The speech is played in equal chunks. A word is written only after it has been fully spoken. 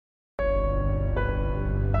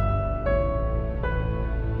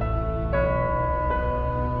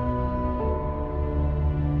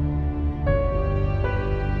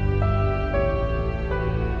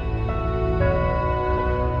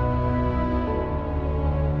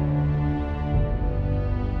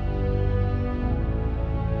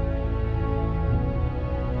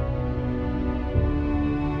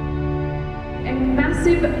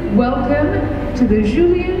massive welcome to the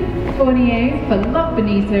Julien Fournié for Love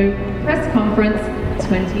Bonito Press Conference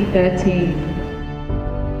 2013.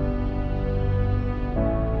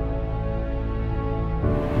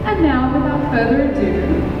 And now, without further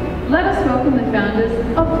ado, let us welcome the founders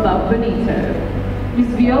of Love Bonito,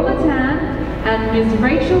 Ms. Viola Tan and Ms.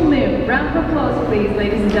 Rachel Lim. Round of applause, please,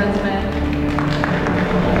 ladies and gentlemen.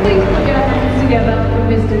 Please put your hands together for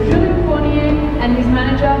Mr. Julien Fournié and his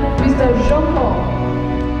manager, Mr. Jean-Paul.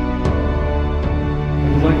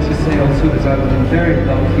 I would like to say also that I've been very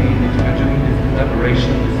lucky to be doing this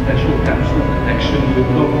collaboration, this special capsule connection with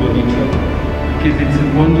Love Bonito, because it's a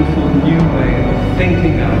wonderful new way of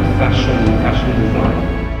thinking out fashion and fashion design.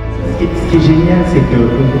 Ce qui est génial, c'est que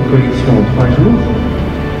une collection en 3 jours,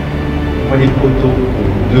 on voit les photos pour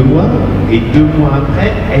 2 mois, et 2 mois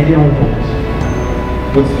après, elle est en vente.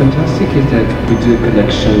 What's fantastic is that we do a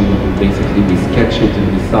collection, basically we sketch it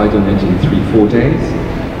and decide on it in 3-4 days,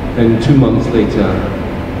 and 2 months later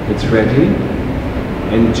it's ready,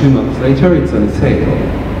 and 2 months later it's on sale.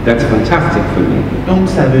 That's fantastic for me. Donc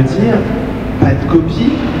ça veut dire pas de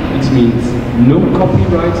copie. It means no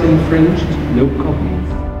copyright infringed, no copies.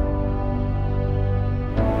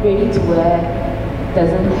 Ready to wear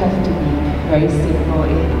doesn't have to be very simple.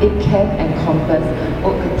 It can encompass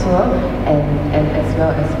haute couture and as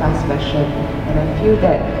well as fast fashion. And I feel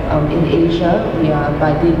that in Asia we are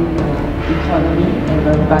budding economy and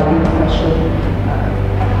we're budding fashion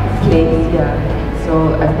place here.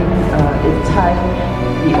 So I think it's time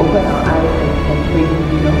we open our eyes and bring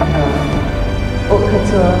haute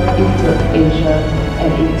couture into Asia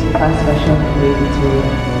and into fast fashion and ready to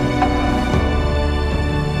wear.